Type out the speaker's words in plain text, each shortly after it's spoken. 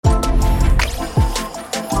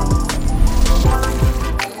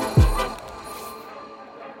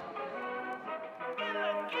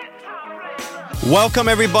Welcome,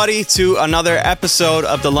 everybody, to another episode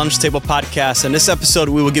of the Lunch Table Podcast. In this episode,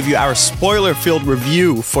 we will give you our spoiler-filled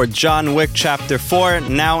review for John Wick Chapter 4,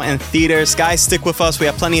 now in theaters. Guys, stick with us. We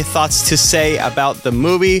have plenty of thoughts to say about the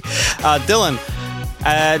movie. Dylan,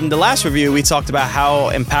 in the last review, we talked about how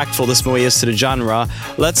impactful this movie is to the genre.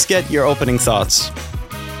 Let's get your opening thoughts.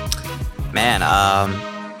 Man,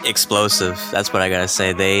 explosive. That's what I gotta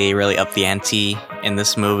say. They really upped the ante in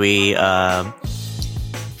this movie.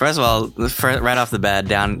 First of all, right off the bat,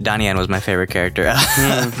 Donnie Yen was my favorite character.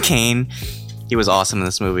 Kane, he was awesome in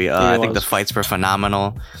this movie. I think the fights were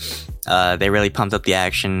phenomenal. They really pumped up the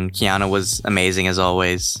action. Keanu was amazing as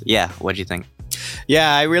always. Yeah, what'd you think?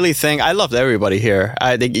 Yeah, I really think I loved everybody here.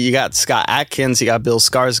 I think you got Scott Adkins, you got Bill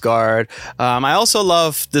Skarsgård. I also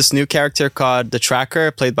love this new character called the Tracker,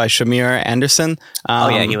 played by Shamir Anderson.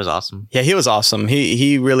 He was awesome. Yeah, he was awesome.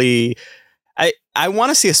 He really. I want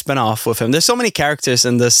to see a spinoff with him. There's so many characters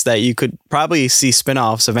in this that you could probably see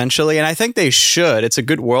spinoffs eventually, and I think they should. It's a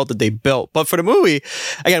good world that they built. But for the movie,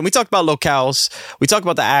 again, we talked about locales, we talked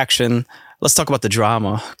about the action. Let's talk about the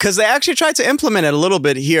drama, because they actually tried to implement it a little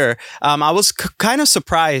bit here. I was kind of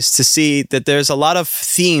surprised to see that there's a lot of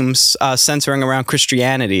themes centering around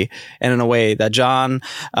Christianity, and in a way that John,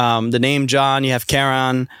 the name John, you have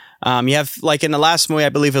Karen. You have, like, in the last movie, I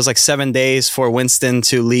believe it was like 7 days for Winston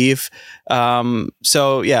to leave.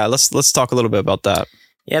 So yeah, let's talk a little bit about that.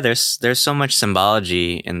 Yeah, there's so much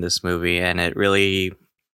symbology in this movie, and it really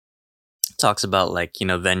talks about, like, you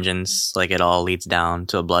know, vengeance. Like, it all leads down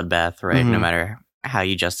to a bloodbath, right? No matter how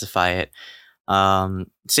you justify it. So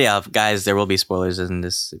yeah, guys, there will be spoilers in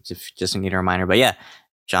this, if just need a reminder. But yeah,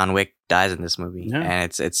 John Wick dies in this movie,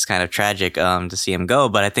 and it's kind of tragic to see him go.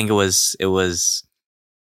 But I think it was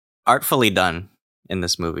artfully done in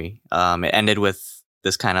this movie. It ended with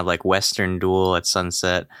this kind of like Western duel at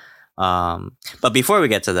sunset. But before we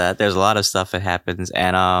get to that, there's a lot of stuff that happens,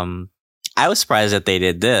 and I was surprised that they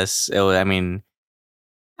did this. I mean,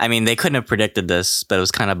 they couldn't have predicted this, but it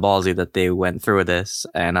was kind of ballsy that they went through this.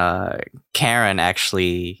 And Karen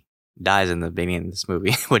actually dies in the beginning of this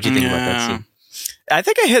movie. What do you think about that scene? I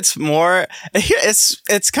think it hits more.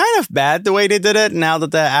 It's kind of bad the way they did it now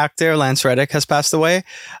that the actor Lance Reddick has passed away.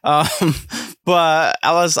 But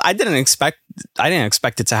I didn't expect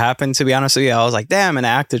it to happen, to be honest with you. I was like, damn, an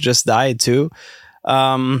actor just died too.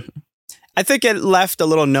 I think it left a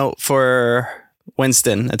little note for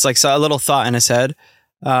Winston. It's like a little thought in his head.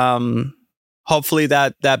 Hopefully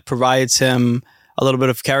that provides him a little bit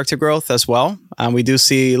of character growth as well. We do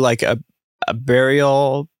see like a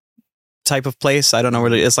burial type of place. I don't know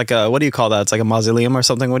really. It's like what do you call that? It's like a mausoleum or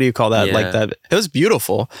something. What do you call that? Yeah. Like that. It was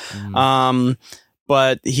beautiful.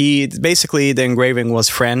 But the engraving was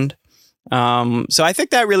friend. So I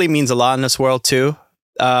think that really means a lot in this world too.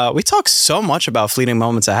 We talk so much about fleeting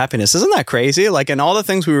moments of happiness. Isn't that crazy? Like in all the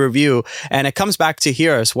things we review, and it comes back to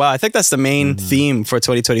here as well. I think that's the main theme for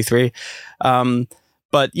 2023.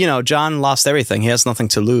 But, you know, John lost everything. He has nothing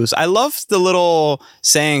to lose. I love the little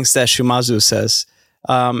sayings that Shumazu says.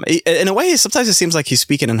 In a way, sometimes it seems like he's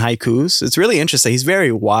speaking in haikus. It's really interesting. He's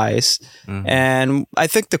very wise. And I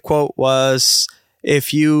think the quote was,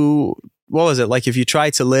 if you try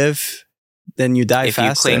to live, then you die faster.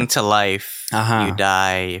 If you cling to life, you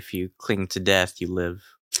die. If you cling to death, you live.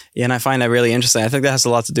 Yeah, and I find that really interesting. I think that has a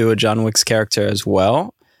lot to do with John Wick's character as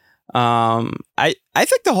well. I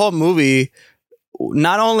think the whole movie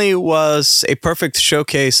not only was a perfect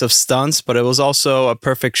showcase of stunts, but it was also a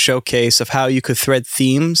perfect showcase of how you could thread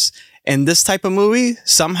themes in this type of movie.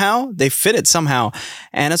 Somehow they fit it somehow.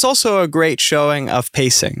 And it's also a great showing of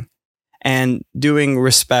pacing and doing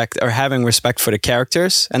respect or having respect for the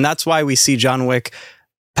characters. And that's why we see John Wick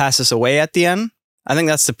passes away at the end. I think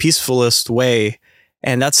that's the peacefulest way.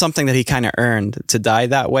 And that's something that he kind of earned, to die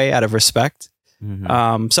that way out of respect.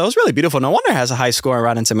 So it was really beautiful. No wonder it has a high score on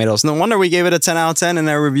Rotten Tomatoes. No wonder we gave it a 10 out of 10 in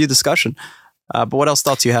our review discussion. But what else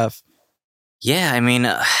thoughts you have? Yeah, I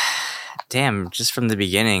mean, damn, just from the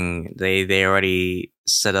beginning, they already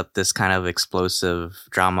set up this kind of explosive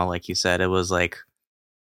drama, like you said. It was like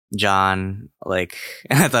John, like,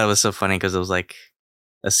 and I thought it was so funny because it was like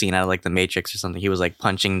a scene out of like The Matrix or something. He was like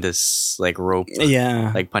punching this like rope,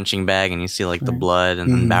 like punching bag, and you see like the blood,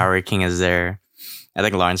 and then Bowery King is there. I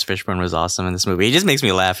think Lawrence Fishburne was awesome in this movie. He just makes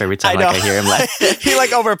me laugh every time I hear him laugh. He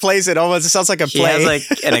like overplays it almost. It sounds like a play. He has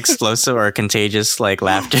like an explosive or contagious like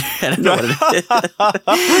laughter. I don't know what it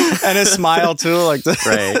is. And his smile too, like this.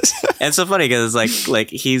 Right. And it's so funny because like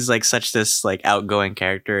he's like such this like outgoing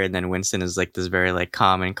character, and then Winston is like this very like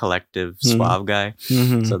calm and collective, suave guy.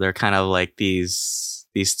 So they're kind of like these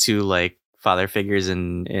two like father figures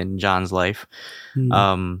in John's life.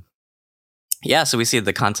 Yeah, so we see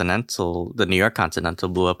the New York Continental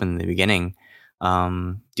blew up in the beginning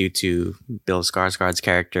due to Bill Skarsgård's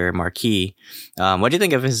character, Marquis. What do you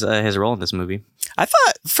think of his role in this movie? I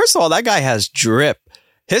thought, first of all, that guy has drip.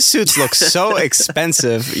 His suits look so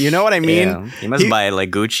expensive. You know what I mean? Yeah, he must buy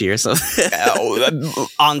like Gucci or something.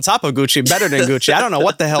 On top of Gucci, better than Gucci. I don't know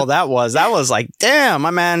what the hell that was. That was like, damn,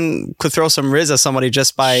 my man could throw some riz at somebody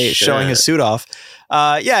just by showing his suit off.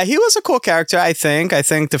 Yeah, he was a cool character, I think. I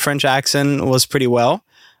think the French accent was pretty well.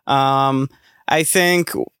 I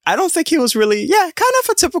don't think he was really, kind of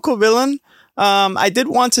a typical villain. I did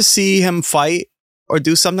want to see him fight or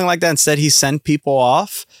do something like that. Instead, he sent people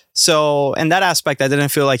off. So in that aspect, I didn't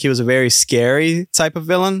feel like he was a very scary type of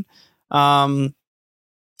villain.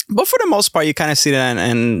 But for the most part, you kind of see that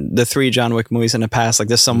in the 3 John Wick movies in the past. Like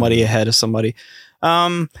there's somebody ahead of somebody.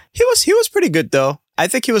 He was pretty good though. I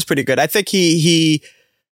think he was pretty good. I think he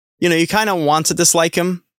you kind of want to dislike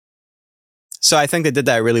him. So I think they did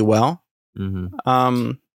that really well.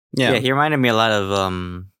 Mm-hmm. Yeah, he reminded me a lot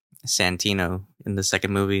of Santino in the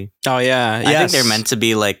second movie. Oh yeah, I think they're meant to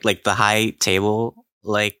be like the high table.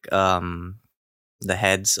 Like the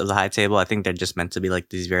heads of the high table, I think they're just meant to be like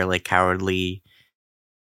these very like cowardly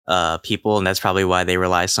people, and that's probably why they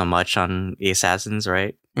rely so much on the assassins,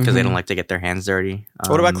 right? Because they don't like to get their hands dirty.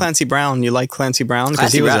 What about Clancy Brown? You like Clancy Brown?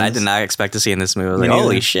 Clancy Brown, I did not expect to see in this movie. I was like,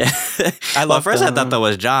 holy shit! I thought that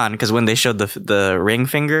was John, because when they showed the ring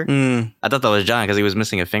finger, I thought that was John because he was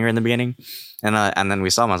missing a finger in the beginning, and then we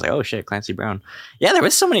saw him. I was like, oh shit, Clancy Brown. Yeah, there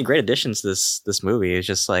was so many great additions to this movie. It's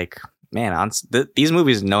just like, man, these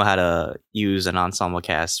movies know how to use an ensemble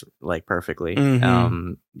cast like perfectly.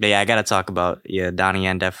 But yeah, I gotta talk about Donnie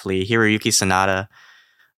Yen definitely. Hiroyuki Sanada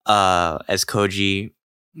as Koji.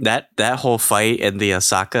 That whole fight in the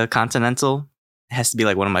Osaka Continental has to be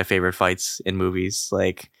like one of my favorite fights in movies.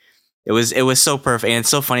 Like it was so perfect, and it's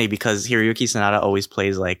so funny because Hiroyuki Sanada always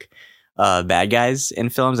plays like bad guys in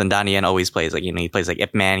films, and Donnie Yen always plays like, he plays like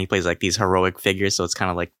Ip Man, he plays like these heroic figures, so it's kind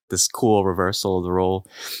of like this cool reversal of the role.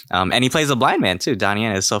 And he plays a blind man too. Donnie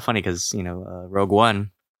Yen is so funny because Rogue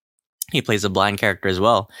One, he plays a blind character as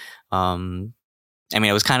well. I mean,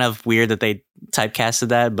 it was kind of weird that they typecasted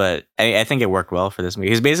that, but I think it worked well for this movie.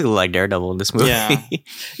 He's basically like Daredevil in this movie.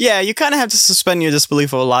 Yeah, you kind of have to suspend your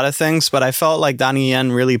disbelief of a lot of things, but I felt like Donnie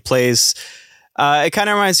Yen really plays... it kind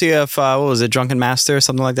of reminds me of, what was it, Drunken Master or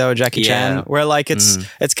something like that with Jackie Chan, where like it's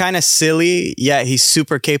kind of silly, yet he's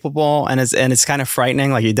super capable, and it's kind of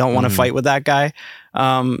frightening. Like you don't want to fight with that guy.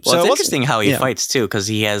 So it's interesting how he fights too, because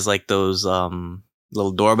he has like those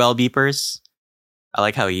little doorbell beepers. I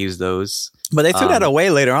like how he used those. But they threw that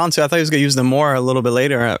away later on too. I thought he was going to use them more a little bit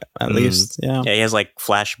later, at least. Yeah. Yeah, he has like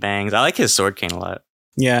flashbangs. I like his sword cane a lot.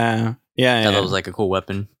 Yeah. That was like a cool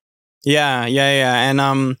weapon. Yeah.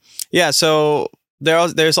 And so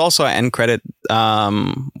there's also an end credit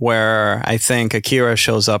where I think Akira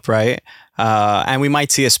shows up, right? And we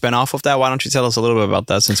might see a spinoff of that. Why don't you tell us a little bit about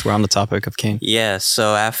that, since we're on the topic of Kane? Yeah,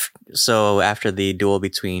 so after the duel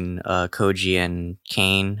between Koji and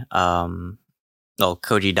Kane,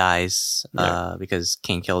 Koji dies because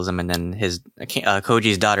Kane kills him, and then his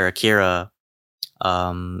Koji's daughter Akira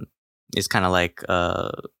is kind of like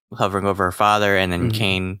hovering over her father, and then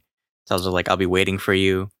Kane tells her like, "I'll be waiting for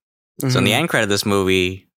you." So in the end credit of this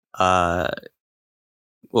movie,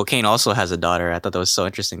 Kane also has a daughter. I thought that was so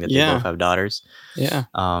interesting that they both have daughters. Yeah.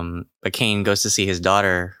 But Kane goes to see his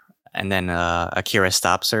daughter, and then Akira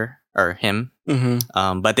stops her or him.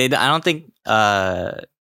 But I don't think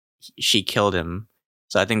she killed him.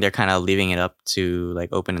 So I think they're kind of leaving it up to like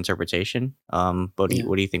open interpretation. But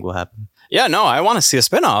what do you think will happen? Yeah, no, I want to see a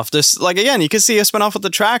spinoff. Just like, again, you can see a spinoff with the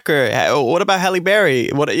Tracker. What about Halle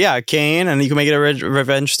Berry? Kane, and you can make it a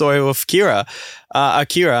revenge story with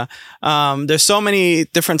Akira. There's so many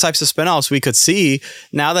different types of spinoffs we could see.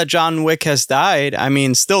 Now that John Wick has died, I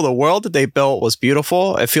mean, still the world that they built was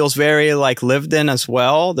beautiful. It feels very like lived in as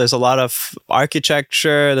well. There's a lot of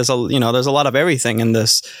architecture. There's a lot of everything in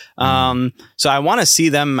this. So I want to see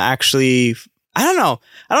them actually. I don't know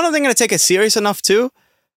if they're going to take it serious enough too.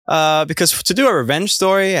 Because to do a revenge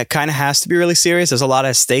story, it kind of has to be really serious. There's a lot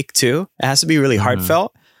at stake too. It has to be really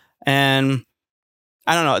heartfelt. And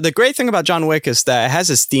I don't know. The great thing about John Wick is that it has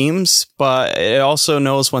its themes, but it also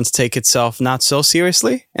knows when to take itself not so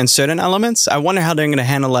seriously in certain elements. I wonder how they're going to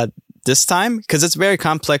handle that this time, because it's a very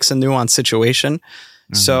complex and nuanced situation.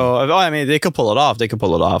 So, they could pull it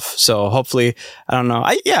off. So hopefully, I don't know.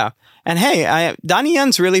 And hey, Donnie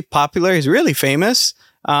Yen's really popular. He's really famous.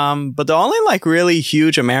 But the only like really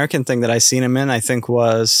huge American thing that I seen him in, I think,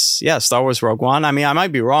 was Star Wars Rogue One. I mean, I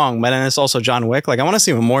might be wrong, but then it's also John Wick. Like, I want to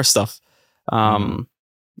see him in more stuff.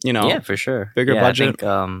 Yeah, for sure. Bigger budget.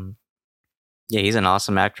 I think, Yeah, he's an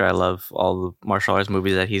awesome actor. I love all the martial arts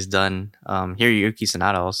movies that he's done. Hiroyuki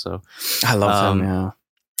Sanada also. I love him. Um, Yeah.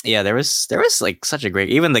 Yeah, there was like such a great.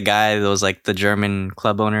 Even the guy that was like the German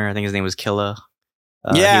club owner. I think his name was Killa.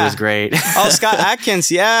 He was great. Oh, Scott Adkins.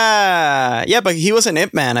 Yeah, yeah, but he was an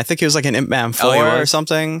Ip Man. I think he was like an Ip Man 4 or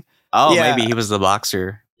something. Oh, Yeah. maybe he was the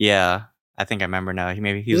boxer. Yeah, I think I remember now. He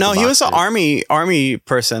was No, the he was an boxer. army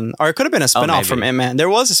person, or it could have been a spinoff from maybe. Ip Man. There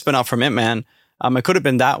was a spinoff from Ip Man. It could have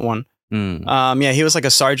been that one. Mm, Yeah, he was like a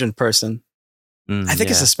sergeant person. I think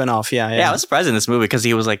it's a spinoff. Yeah, Yeah, I was surprised in this movie because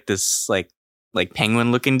he was like this like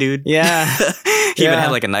penguin looking dude. Yeah. He even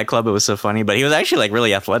had like a nightclub. It was so funny, but he was actually like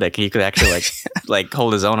really athletic. He could actually like like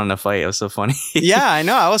hold his own on a fight. It was so funny. Yeah, I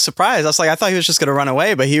know. I was surprised. I thought he was just going to run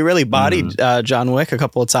away, but he really bodied John Wick a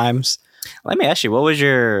couple of times. Let me ask you, what was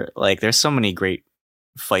your like? There's so many great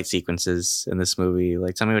fight sequences in this movie.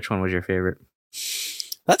 Like, tell me which one was your favorite.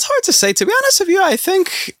 That's hard to say. To be honest with you, I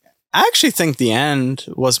actually think the end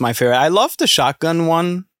was my favorite. I loved the shotgun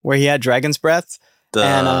one where he had Dragon's Breath.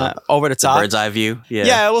 And over the top, bird's eye view.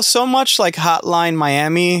 Yeah, it was so much like Hotline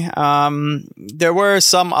Miami. There were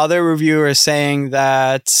some other reviewers saying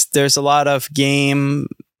that there's a lot of game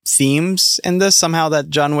themes in this. Somehow that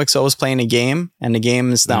John Wick's always playing a game, and the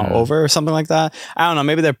game is now over, or something like that. I don't know.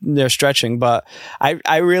 Maybe they're stretching, but I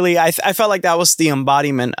felt like that was the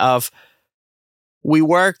embodiment of. We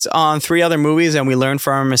worked on 3 other movies and we learned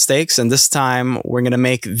from our mistakes. And this time we're going to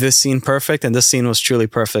make this scene perfect. And this scene was truly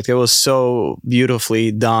perfect. It was so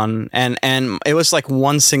beautifully done. And it was like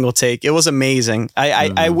one single take. It was amazing.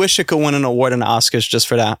 I wish it could win an award in the Oscars just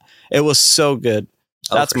for that. It was so good.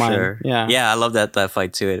 That's mine. Sure. Yeah. Yeah, I love that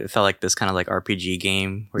fight too. It felt like this kind of like RPG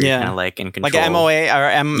game where you're kind of like in control. Like an MOA or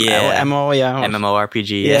MMO, yeah.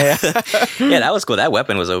 MMORPG. Yeah. Yeah, that was cool. That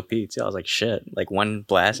weapon was OP too. I was like, shit. Like one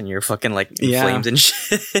blast and you're fucking like in flames and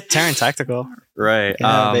shit. Terran Tactical. Right.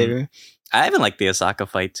 Yeah, baby. I even like the Osaka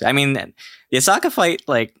fight too. I mean, the Osaka fight,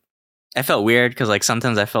 like, I felt weird because like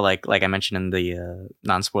sometimes I felt like I mentioned in the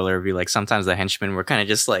non-spoiler review, like sometimes the henchmen were kind of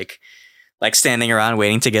just like standing around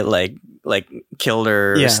waiting to get like killed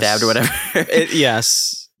or stabbed or whatever.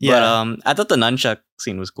 Yes. Yeah. But I thought the nunchuck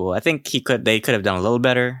scene was cool. I think they could have done a little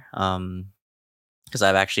better. Because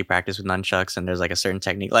I've actually practiced with nunchucks and there's like a certain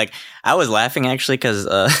technique. Like I was laughing actually because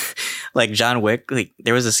like John Wick, like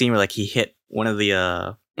there was a scene where like he hit one of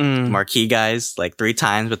the marquee guys like 3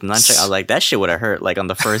 times with the nunchuck. I was like, that shit would have hurt like on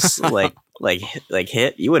the first like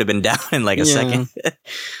hit. You would have been down in like a second.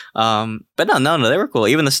 But no, they were cool.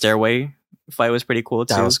 Even the stairway fight was pretty cool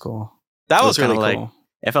too. That was cool. That was really cool. Like,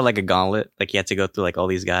 it felt like a gauntlet. Like you had to go through like all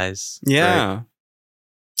these guys. Yeah. Right?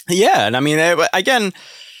 Yeah. And I mean, again,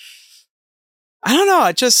 I don't know.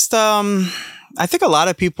 I just, I think a lot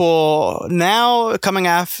of people now coming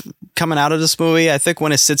out of this movie, I think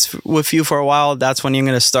when it sits with you for a while, that's when you're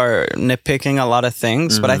going to start nitpicking a lot of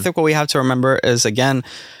things. But I think what we have to remember is, again,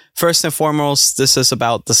 first and foremost, this is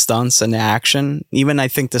about the stunts and the action. Even I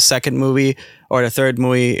think the second movie or the third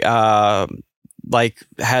movie, like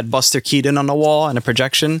had Buster Keaton on the wall and a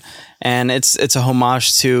projection, and it's a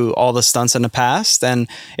homage to all the stunts in the past. And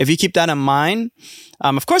if you keep that in mind,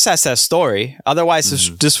 of course, that's that story.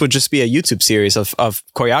 Otherwise, this would just be a YouTube series of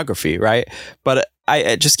choreography, right? But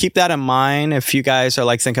I just keep that in mind. If you guys are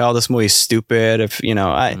like thinking, "Oh, this movie's stupid,"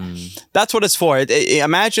 that's what it's for.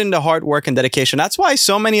 Imagine the hard work and dedication. That's why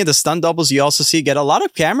so many of the stunt doubles you also see get a lot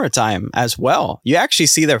of camera time as well. You actually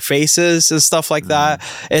see their faces and stuff like that.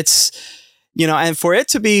 It's and for it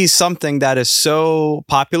to be something that is so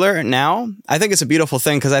popular now, I think it's a beautiful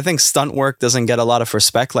thing because I think stunt work doesn't get a lot of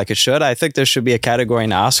respect like it should. I think there should be a category in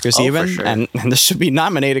the Oscars even, for sure. and this should be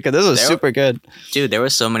nominated because this was super good. Dude, there were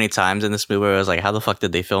so many times in this movie where I was like, how the fuck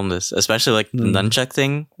did they film this? Especially like the nunchuck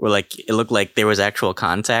thing where like it looked like there was actual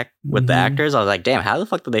contact with the actors. I was like, damn, how the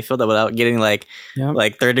fuck did they film that without getting like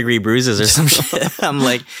 3rd-degree bruises or some shit? I'm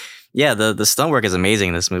like, yeah, the stunt work is amazing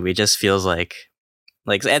in this movie. It just feels like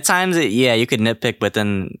at times, you could nitpick, but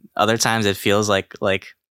then other times it feels like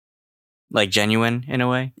genuine in a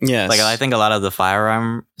way. Yes. Like I think a lot of the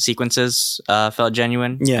firearm sequences felt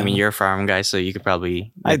genuine. Yeah. I mean, you're a firearm guy, so you could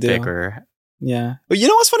probably nitpick Yeah. But you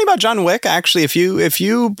know what's funny about John Wick? Actually, if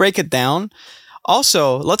you break it down,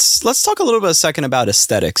 also let's talk a little bit a second about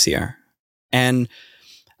aesthetics here, and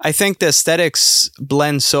I think the aesthetics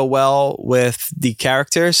blend so well with the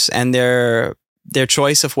characters and their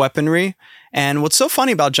choice of weaponry. And what's so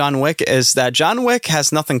funny about John Wick is that John Wick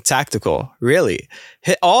has nothing tactical, really.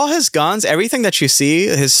 All his guns, everything that you see,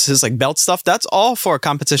 his like belt stuff, that's all for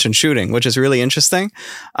competition shooting, which is really interesting.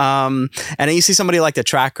 And then you see somebody like the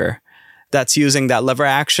Tracker that's using that lever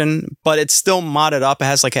action, but it's still modded up. It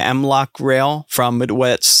has like an M-Lock rail from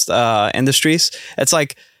Midwest Industries. It's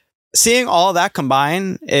like seeing all that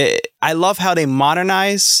combined, I love how they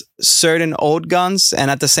modernize certain old guns,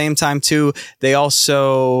 and at the same time too, they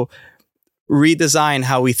also redesign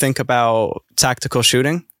how we think about tactical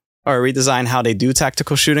shooting, or redesign how they do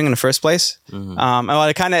tactical shooting in the first place. Mhm. Well,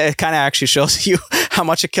 it kind of actually shows you how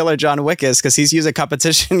much a killer John Wick is, because he's using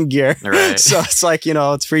competition gear. Right. So it's like,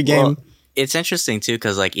 it's free game. Well, it's interesting too,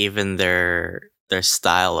 because like even their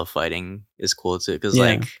style of fighting is cool too, because Yeah.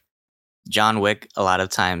 like John Wick a lot of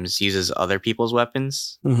times uses other people's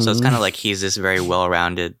weapons, so it's Mhm. kind of like he's this very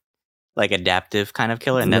well-rounded, like adaptive kind of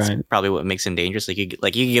killer, and that's Right. probably what makes him dangerous. Like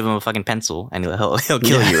you give him a fucking pencil and he'll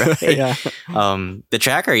kill you, right? Yeah. The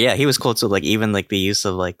tracker, yeah, he was cool too. Like even like the use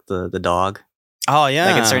of like the dog, Oh yeah.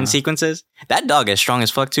 like in certain sequences. That dog is strong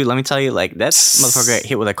as fuck too. Let me tell you, like that motherfucker got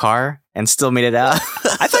hit with a car and still made it out.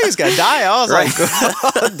 I thought he was gonna die. I was Right.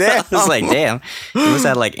 like, oh, damn. I was like, damn, he must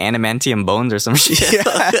have like adamantium bones or some shit.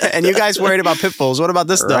 Yeah. And you guys worried about pit bulls. What about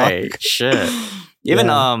this dog? Right, shit. Even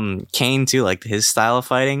Yeah. Kane too, like his style of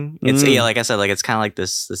fighting. It's Mm. yeah, like I said, like it's kind of like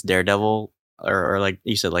this Daredevil or like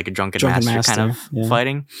you said, like a drunken Drunken master kind Master, of yeah.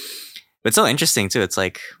 fighting. But it's so interesting too. It's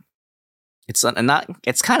like it's not.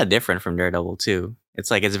 It's kind of different from Daredevil too.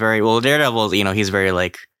 It's like it's very well. Daredevil, he's very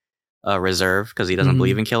like reserved because he doesn't Mhm.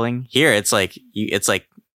 believe in killing. Here, it's like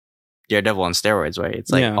Daredevil on steroids, right?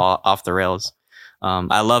 It's like Yeah. all off the rails.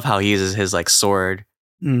 I love how he uses his like sword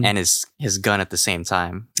Mm. and his gun at the same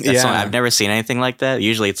time. That's Yeah. something- I've never seen anything like that.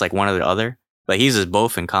 Usually it's like one or the other. But he uses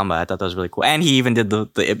both in combat. I thought that was really cool. And he even did the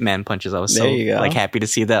Ip Man punches. I was so There you go. like happy to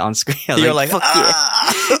see that on screen. I was You're like, fuck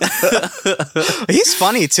 "Ah." He's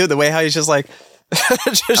funny too, the way how he's just like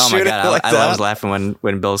just Oh my shooting god, like I that. was laughing when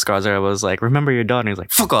Bill Skarsgård was like, "Remember your daughter?" And he's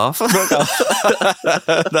like, "Fuck off."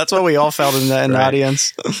 That's what we all felt in the Right.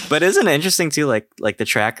 audience. But isn't it interesting too? Like the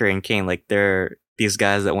Tracker and Kane, like they're these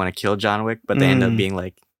guys that want to kill John Wick, but they end up being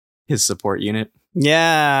like his support unit.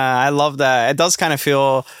 Yeah, I love that. It does kind of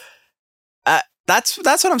feel. That's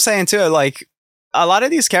what I'm saying too. Like a lot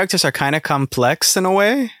of these characters are kind of complex in a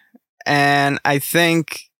way, and I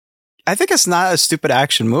think it's not a stupid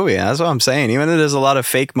action movie. That's what I'm saying. Even though there's a lot of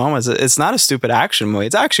fake moments, it's not a stupid action movie.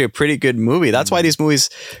 It's actually a pretty good movie. That's why these movies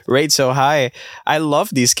rate so high. I love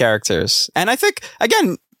these characters, and I think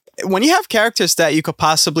again, when you have characters that you could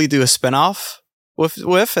possibly do a spinoff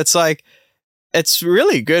with, it's like it's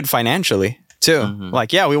really good financially too. Mhm.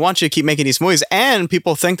 Like, yeah, we want you to keep making these movies, and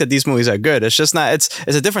people think that these movies are good. It's just not. It's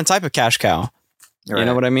a different type of cash cow. You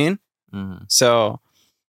know what I mean? Mhm. So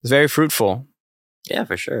it's very fruitful. Yeah,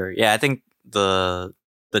 for sure. Yeah, I think the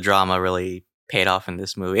drama really paid off in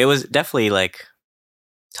this movie. It was definitely like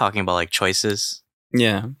talking about like choices.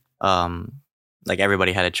 Yeah. Like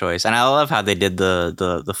everybody had a choice, and I love how they did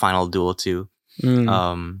the final duel too.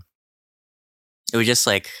 Mm. It was just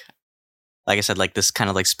like I said, like this kind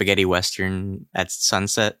of like spaghetti western at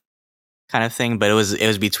sunset kind of thing, but it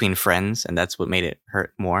was between friends, and that's what made it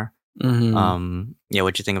hurt more. Mhm. Yeah,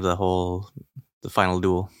 what you think of the final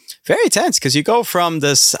duel? Very tense, because you go from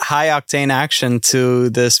this high octane action to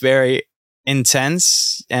this very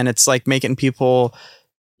intense, and it's like making people.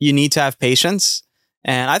 You need to have patience.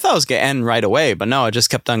 And I thought it was going to end right away, but no, it just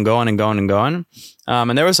kept on going and going and going.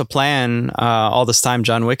 And there was a plan all this time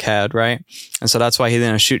John Wick had, right? And so that's why he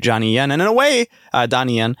didn't shoot Johnny Yen. And in a way,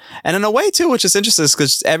 Donnie Yen. And in a way, too, which is interesting, is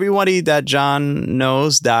because everybody that John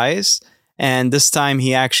knows dies. And this time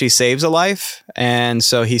he actually saves a life. And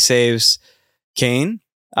so he saves Kane,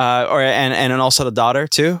 and also the daughter,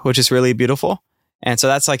 too, which is really beautiful. And so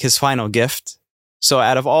that's like his final gift. So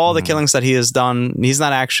out of all the killings that he has done, he's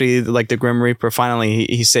not actually like the Grim Reaper. Finally,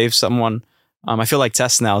 he saves someone. I feel like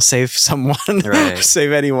Tess now. Save someone. Right.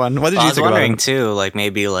 Save anyone. What did Well, you I was think about wondering it? too, like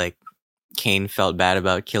maybe like Kane felt bad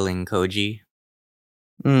about killing Koji,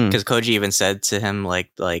 Mm, because Koji even said to him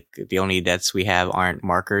like the only debts we have aren't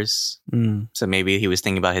markers. mm, So maybe he was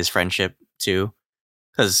thinking about his friendship too,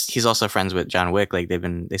 because he's also friends with John Wick. Like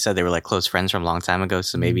they said they were like close friends from a long time ago.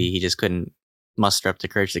 So maybe he just couldn't muster up the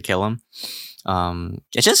courage to kill him.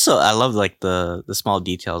 It's just so I love like the small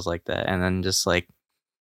details like that, and then just like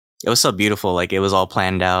it was so beautiful. Like it was all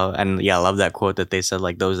planned out, and yeah, I love that quote that they said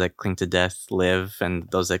like those that cling to death live, and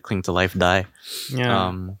those that cling to life die.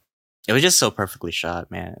 yeah. It was just so perfectly shot,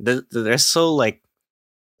 man. There's so like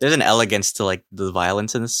there's an elegance to like the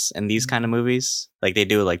violence in these kind of movies. Like they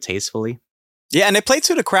do it like tastefully. Yeah, and they play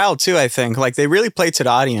to the crowd too, I think. Like they really play to the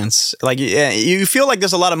audience. Like yeah, you feel like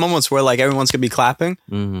there's a lot of moments where like everyone's gonna be clapping.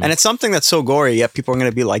 Mhm. And it's something that's so gory, yet people are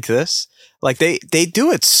gonna be like this. Like they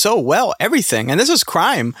do it so well, everything. And this is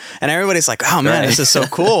crime. And everybody's like, oh man, Right. this is so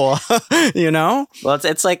cool. You know? Well,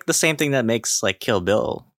 it's like the same thing that makes like Kill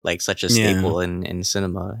Bill like such a staple in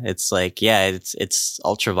cinema. It's like, yeah, it's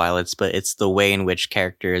ultra violence, but it's the way in which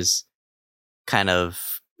characters kind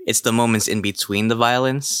of, it's the moments in between the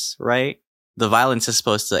violence, right? The violence is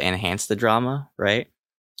supposed to enhance the drama, right?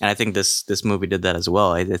 And I think this movie did that as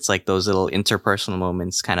well. It's like those little interpersonal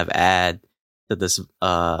moments kind of add to this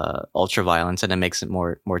ultra violence, and it makes it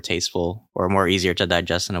more tasteful or more easier to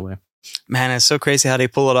digest in a way. Man, it's so crazy how they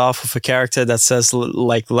pull it off with a character that says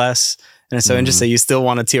like less. And it's so interesting. You still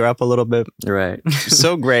want to tear up a little bit. Right.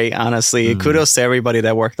 So great, honestly. Kudos to everybody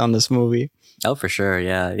that worked on this movie. Oh, for sure.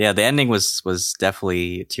 Yeah. Yeah. The ending was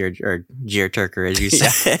definitely tear-jerker, as you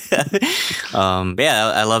said. But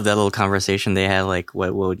yeah, I love that little conversation they had. Like,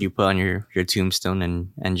 what would you put on your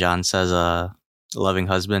tombstone? And John says, loving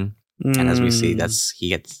husband. And as we see, he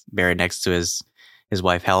gets buried next to his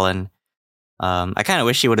wife, Helen. I kind of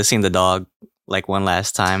wish he would have seen the dog like one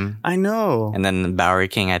last time. I know. And then the Bowery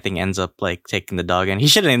King, I think, ends up like taking the dog in. He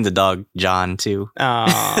should have named the dog John too.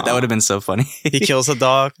 That would have been so funny. He kills the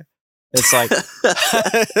dog. It's like,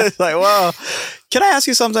 it's like, whoa. Can I ask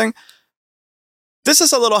you something? This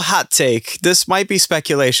is a little hot take. This might be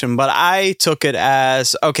speculation, but I took it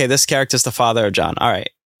as, okay, this character's the father of John. All right.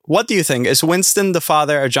 What do you think? Is Winston the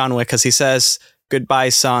father of John Wick? Because he says, goodbye,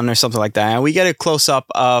 son, or something like that. And we get a close up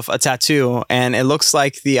of a tattoo, and it looks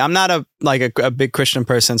like I'm not a big Christian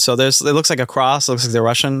person, so it looks like a cross, looks like the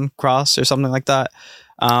Russian cross or something like that.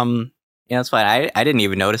 Yeah, that's fine. I didn't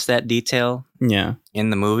even notice that detail. Yeah, in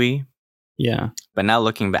the movie. Yeah, but now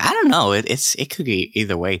looking back, I don't know. It could be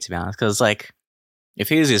either way, to be honest. Because like, if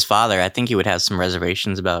he was his father, I think he would have some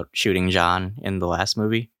reservations about shooting John in the last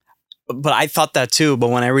movie. But I thought that too. But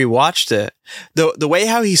when I rewatched it, the way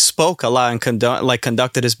how he spoke a lot and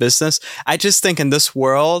conducted his business, I just think in this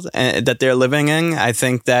world that they're living in, I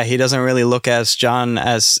think that he doesn't really look as John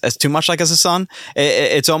as too much like as a son.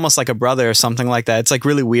 It's almost like a brother or something like that. It's like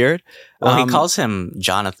really weird. Well, he calls him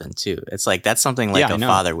Jonathan too. It's like that's something like a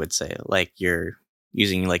father would say. Like you're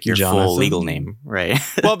using like your Jonathan. Full legal name, right?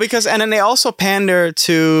 Well, and then they also pander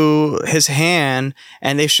to his hand,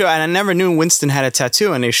 and they show, and I never knew Winston had a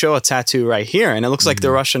tattoo, and they show a tattoo right here, and it looks like the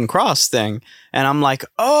Russian cross thing. And I'm like,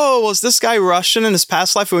 oh, was this guy Russian in his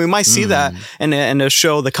past life? And we might see that in the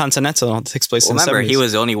show The Continental. It takes place in the 70s. Remember, he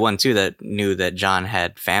was the only one too that knew that John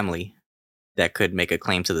had family that could make a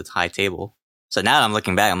claim to the high table. So now that I'm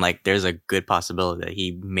looking back, I'm like, there's a good possibility that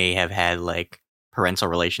he may have had like parental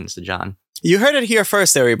relations to John. You heard it here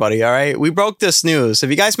first, everybody, all right? We broke this news. If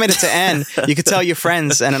you guys made it to end, you could tell your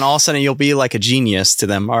friends, and then all of a sudden you'll be like a genius to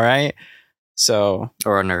them, all right? So...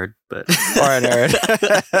 Or a nerd, but... Or a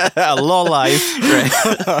nerd. A low life.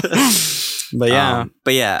 Right.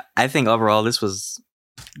 But yeah, I think overall this was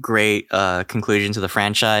great conclusion to the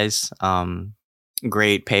franchise.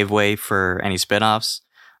 Great pave way for any spinoffs.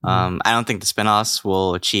 I don't think the spinoffs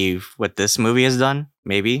will achieve what this movie has done,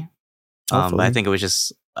 maybe. But I think it was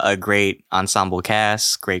just a great ensemble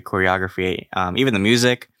cast, great choreography. Even the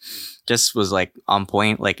music just was like on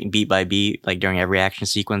point, like beat by beat, like during every action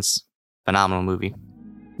sequence. Phenomenal movie.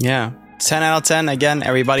 Yeah. 10 out of 10 again,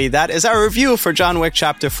 everybody. That is our review for John Wick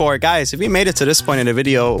Chapter 4. Guys, if you made it to this point in the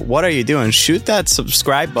video, what are you doing? Shoot that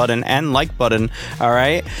subscribe button and like button, all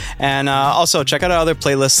right? And also, check out our other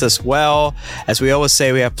playlists as well. As we always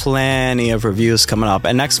say, we have plenty of reviews coming up.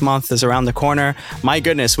 And next month is around the corner. My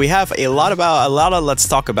goodness, we have a lot of Let's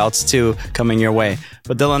Talk Abouts too coming your way.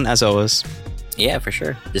 But Dylan, as always... Yeah, for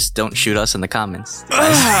sure. Just don't shoot us in the comments.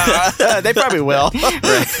 They probably will.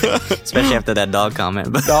 Right. Especially after that dog comment.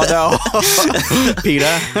 Oh, no.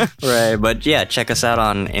 PETA. Right. But yeah, check us out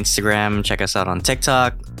on Instagram. Check us out on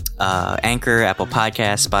TikTok, Anchor, Apple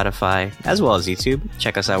Podcasts, Spotify, as well as YouTube.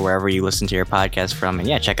 Check us out wherever you listen to your podcast from. And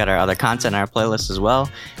yeah, check out our other content on our playlist as well.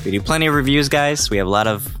 We do plenty of reviews, guys. We have a lot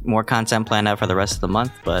of more content planned out for the rest of the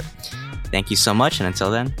month. But thank you so much. And until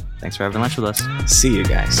then, thanks for having lunch with us. See you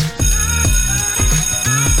guys.